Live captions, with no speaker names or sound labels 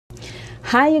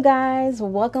Hi you guys,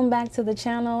 welcome back to the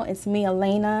channel. It's me,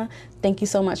 Elena. Thank you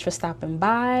so much for stopping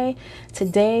by.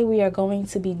 Today we are going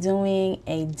to be doing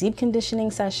a deep conditioning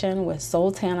session with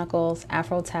Soultanicals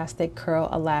Afrotastic Curl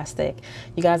Elastic.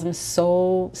 You guys, I'm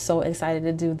so excited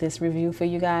to do this review for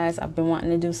you guys. I've been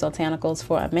wanting to do Soultanicals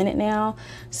for a minute now.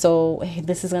 So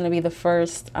this is going to be the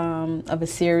first of a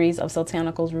series of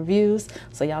Soultanicals reviews.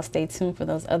 So y'all stay tuned for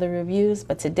those other reviews.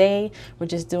 But today we're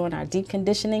just doing our deep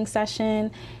conditioning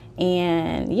session.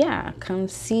 And yeah, come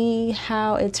see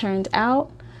how it turned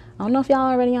out. I don't know if y'all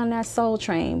already on that soul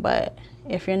train, but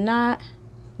if you're not,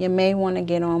 you may want to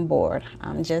get on board.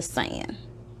 I'm just saying.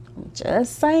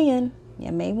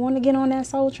 You may want to get on that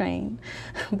soul train.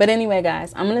 But anyway,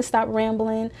 guys, I'm going to stop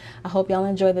rambling. I hope y'all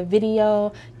enjoy the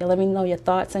video. Y'all let me know your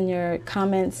thoughts and your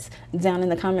comments down in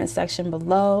the comment section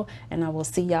below. And I will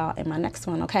see y'all in my next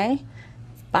one, okay?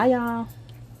 Bye, y'all.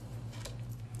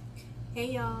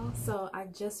 Hey y'all, so I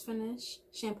just finished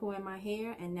shampooing my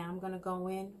hair and now I'm going to go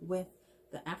in with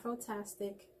the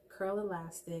Afrotastic Curl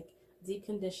Elastic Deep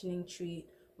Conditioning Treat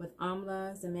with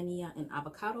Amla, Zemenia, and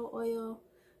Avocado Oil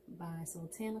by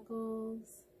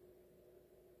Soultanicals.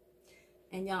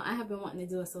 And y'all, I have been wanting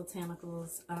to do a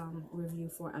Soultanicals review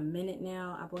for a minute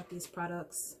now. I bought these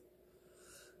products,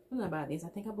 when did I buy these? I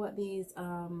think I bought these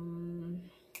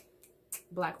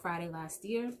Black Friday last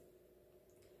year.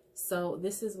 So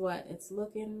this is what it's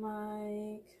looking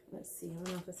like. Let's see. I don't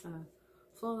know if it's gonna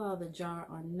fall out of the jar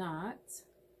or not,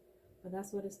 but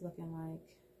that's what it's looking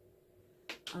like.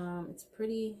 It's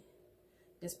pretty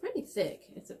thick.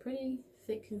 It's a pretty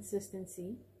thick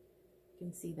consistency. You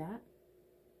can see that,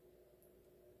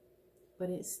 but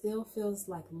it still feels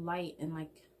like light and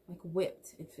like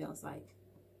whipped. It feels like.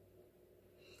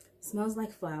 It smells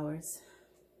like flowers.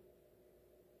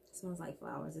 Smells like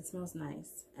flowers. It smells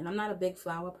nice, and I'm not a big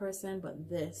flower person, but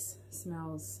this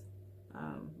smells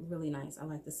really nice. I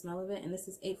like the smell of it. And this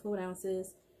is 8 fluid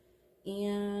ounces,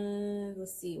 and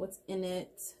let's see what's in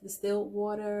it. Distilled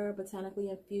water, botanically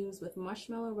infused with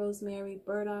marshmallow, rosemary,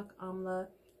 burdock, amla,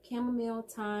 chamomile,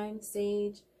 thyme,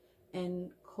 sage,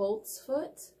 and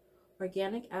coltsfoot.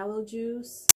 Organic aloe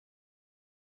juice,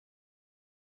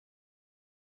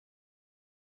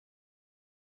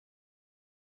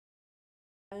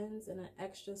 and an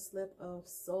extra slip of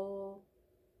Soultanicals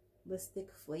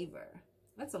flavor.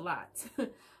 That's a lot.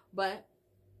 But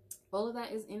all of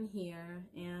that is in here,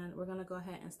 and we're gonna go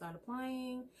ahead and start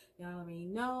applying. Y'all already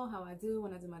know how I do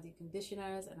when I do my deep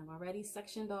conditioners, and I've already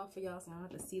sectioned off for y'all, so I don't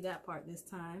have to see that part this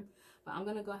time. But I'm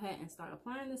gonna go ahead and start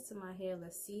applying this to my hair.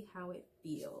 Let's see how it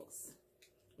feels.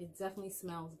 It definitely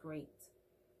smells great.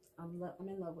 I'm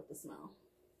in love with the smell.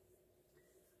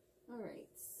 All right,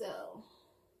 so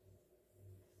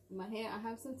my hair, I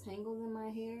have some tangles in my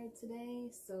hair today,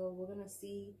 so we're gonna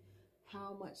see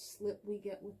how much slip we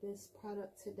get with this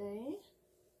product today.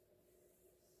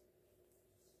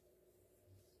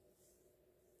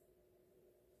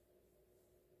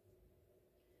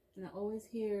 And I always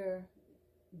hear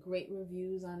great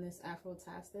reviews on this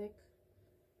Afrotastic.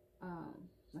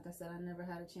 Like I said, I never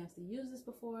had a chance to use this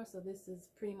before, so this is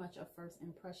pretty much a first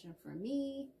impression for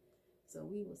me. So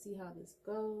we will see how this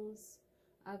goes.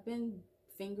 I've been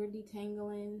finger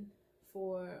detangling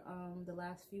for the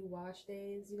last few wash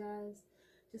days, you guys,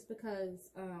 just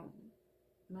because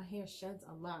my hair sheds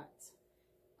a lot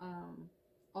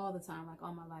all the time. Like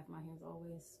all my life, my hair's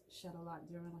always shed a lot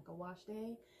during like a wash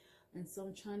day, and so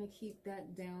I'm trying to keep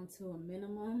that down to a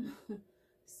minimum.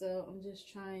 So I'm just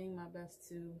trying my best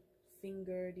to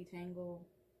finger detangle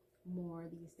more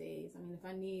these days. I mean, if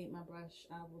I need my brush,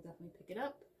 I will definitely pick it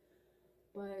up,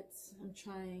 but I'm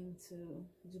trying to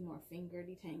do more finger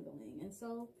detangling. And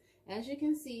so as you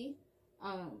can see,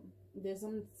 there's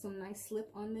some nice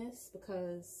slip on this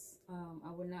because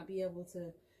I would not be able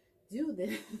to do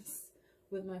this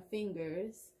with my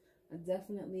fingers. I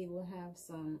definitely will have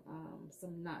some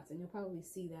knots, and you'll probably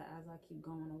see that as I keep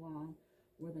going along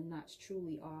where the knots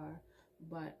truly are.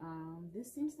 But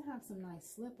this seems to have some nice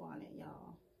slip on it,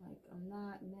 y'all. Like, I'm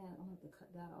not mad. I'll have to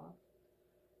cut that off.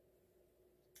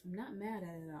 I'm not mad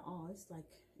at it at all. It's like,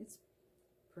 it's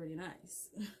pretty nice.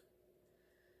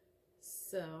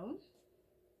 So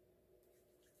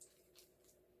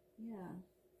yeah,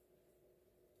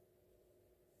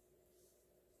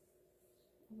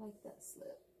 I like that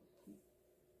slip.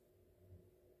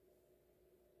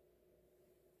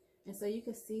 And so you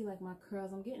can see like my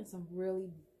curls, I'm getting some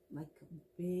really like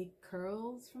big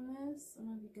curls from this. I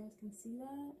don't know if you guys can see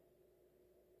that.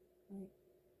 Like,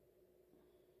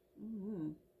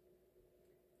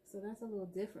 so that's a little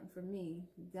different for me.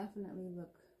 Definitely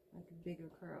look like bigger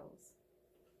curls.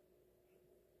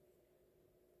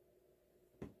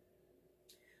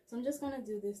 So I'm just going to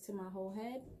do this to my whole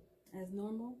head as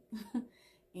normal.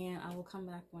 And I will come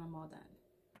back when I'm all done.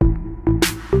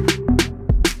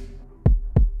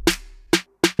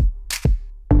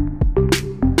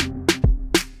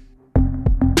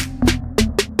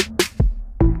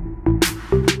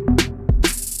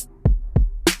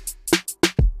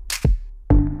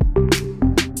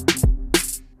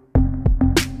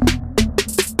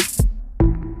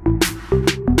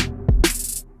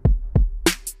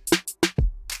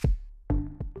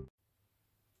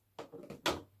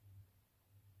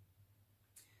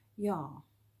 Y'all,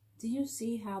 do you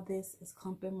see how this is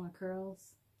clumping my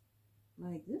curls?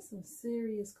 Like, there's some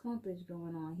serious clumpage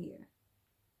going on here.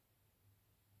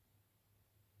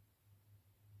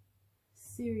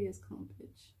 Serious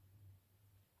clumpage.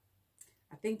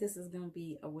 I think this is going to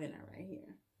be a winner right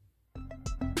here.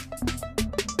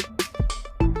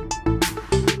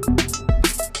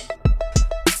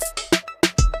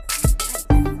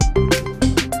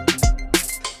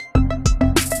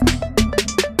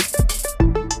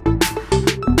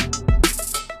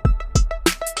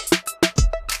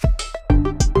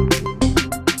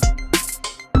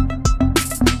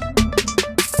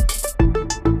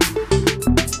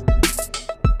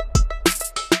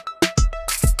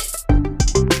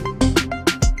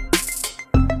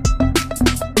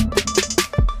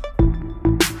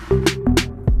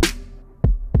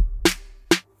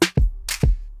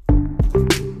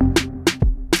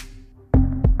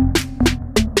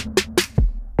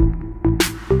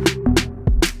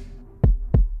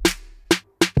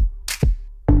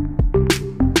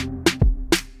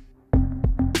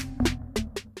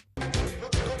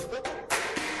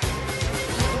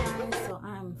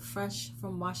 Fresh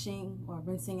from washing or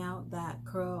rinsing out that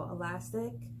curl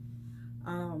elastic.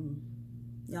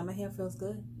 Y'all, my hair feels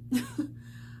good.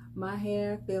 My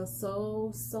hair feels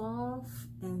so soft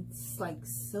and it's like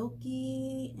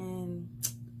silky, and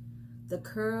the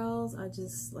curls are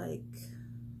just like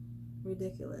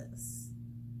ridiculous.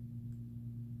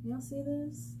 Y'all see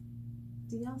this?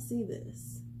 Do y'all see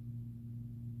this?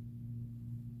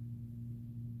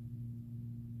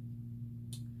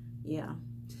 Yeah.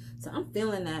 So I'm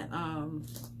feeling that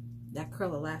that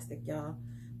curl elastic, y'all.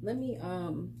 Let me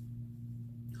hold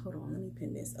on, let me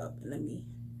pin this up and let me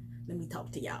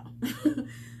talk to y'all.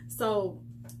 So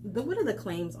what are the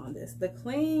claims on this? The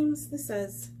claims, this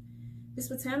says this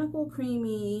botanical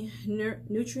creamy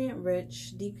nutrient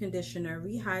rich deep conditioner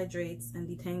rehydrates and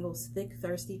detangles thick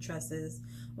thirsty tresses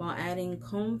while adding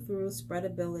comb through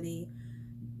spreadability,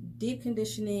 deep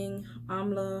conditioning,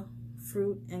 amla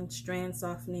fruit and strand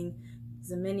softening.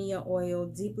 Zinnia oil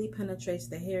deeply penetrates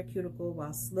the hair cuticle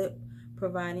while slip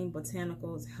providing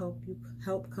botanicals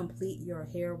help complete your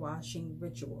hair washing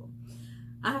ritual.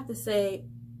 I have to say,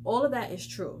 all of that is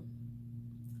true.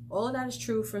 All of that is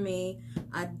true for me.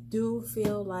 I do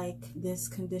feel like this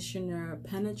conditioner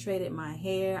penetrated my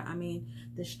hair. I mean,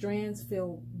 the strands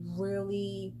feel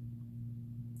really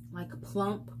like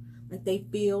plump, like they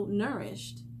feel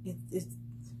nourished.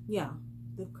 Yeah,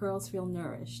 the curls feel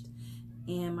nourished.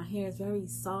 And my hair is very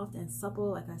soft and supple.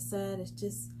 Like I said, it's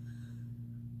just,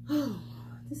 oh,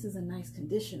 this is a nice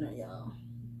conditioner, y'all.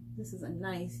 This is a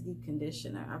nice deep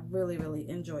conditioner. I really, really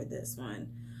enjoyed this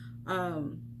one.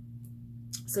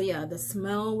 So yeah, the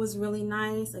smell was really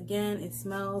nice. Again, it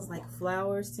smells like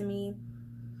flowers to me.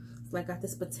 It's like got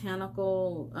this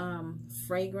botanical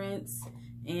fragrance.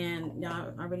 And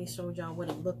y'all, I already showed y'all what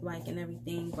it looked like and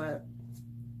everything, but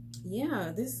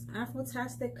yeah, this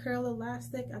Afrotastic Curl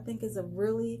Elastic I think is a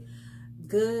really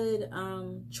good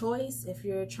choice if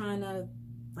you're trying to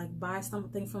like buy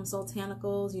something from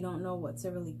Soultanicals, you don't know what to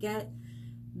really get.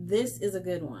 This is a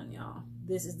good one, y'all.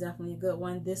 This is definitely a good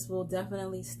one. This will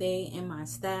definitely stay in my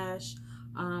stash.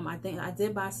 I think I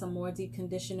did buy some more deep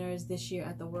conditioners this year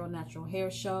at the World Natural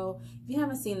Hair Show. If you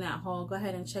haven't seen that haul, go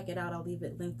ahead and check it out. I'll leave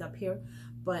it linked up here.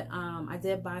 But I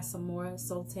did buy some more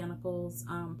Soultanicals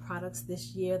products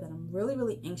this year that I'm really,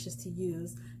 really anxious to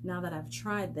use now that I've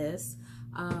tried this.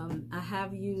 I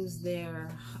have used their,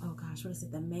 oh gosh, what is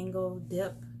it? The Mango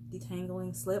Dip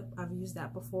Detangling Slip. I've used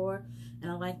that before and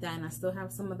I like that, and I still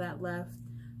have some of that left.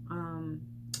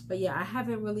 But yeah, I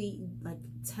haven't really like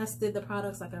tested the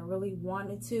products like I really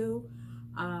wanted to.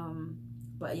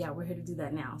 But yeah, we're here to do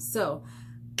that now. So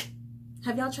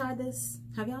have y'all tried this?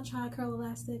 Have y'all tried Curl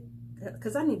Elastic?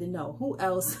 Because I need to know who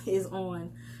else is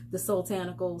on the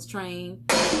Soultanicals train.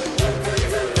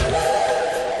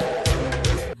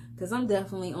 Because I'm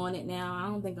definitely on it now. I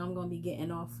don't think I'm going to be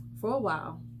getting off for a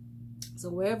while. So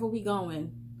wherever we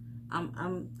going,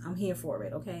 I'm here for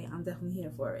it, okay? I'm definitely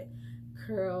here for it.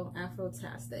 Curl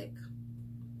Afrotastic.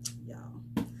 Y'all,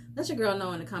 let your girl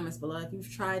know in the comments below if you've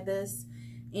tried this.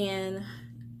 And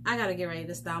I gotta get ready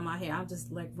to style my hair. I'm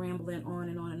just like rambling on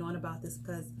and on and on about this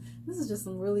because this is just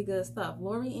some really good stuff.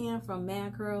 Lori Ann from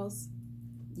Mad Curls,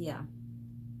 yeah,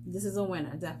 this is a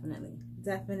winner, definitely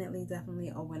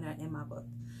a winner in my book.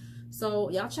 So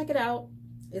y'all check it out.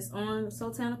 It's on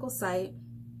Soultanicals site.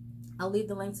 I'll leave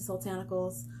the link to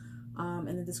Soultanicals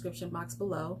in the description box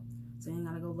below, so you ain't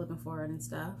gotta go looking for it and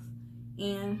stuff.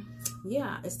 And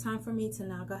yeah, it's time for me to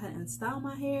now go ahead and style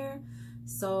my hair.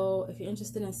 So if you're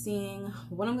interested in seeing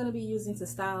what I'm going to be using to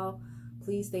style,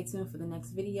 please stay tuned for the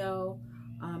next video.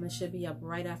 It should be up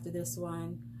right after this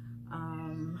one.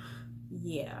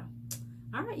 Yeah.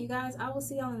 All right, you guys, I will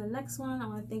see y'all in the next one. I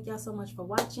want to thank y'all so much for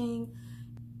watching.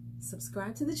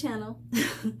 Subscribe to the channel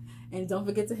and don't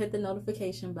forget to hit the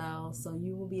notification bell so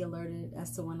you will be alerted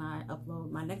as to when I upload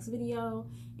my next video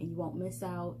and you won't miss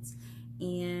out.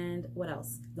 And what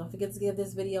else? Don't forget to give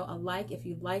this video a like if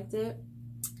you liked it.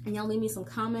 And y'all leave me some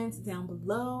comments down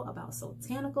below about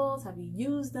Soultanicals. Have you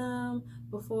used them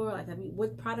before? Like,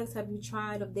 what products have you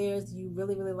tried of theirs? Do you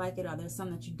really like it? Are there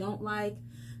some that you don't like?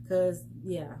 Because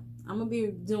yeah, I'm gonna be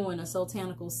doing a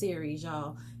Soultanicals series,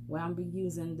 y'all, where I'm be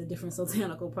using the different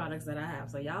Soultanical products that I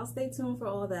have. So y'all stay tuned for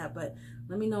all that. But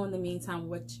let me know in the meantime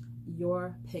which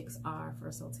your picks are for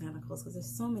Soultanicals, because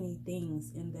there's so many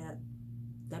things in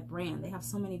that brand. They have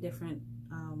so many different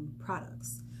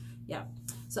products. Yeah.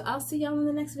 So I'll see y'all in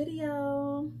the next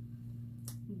video.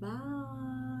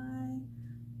 Bye.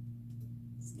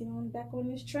 Let's get on back on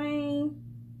this train.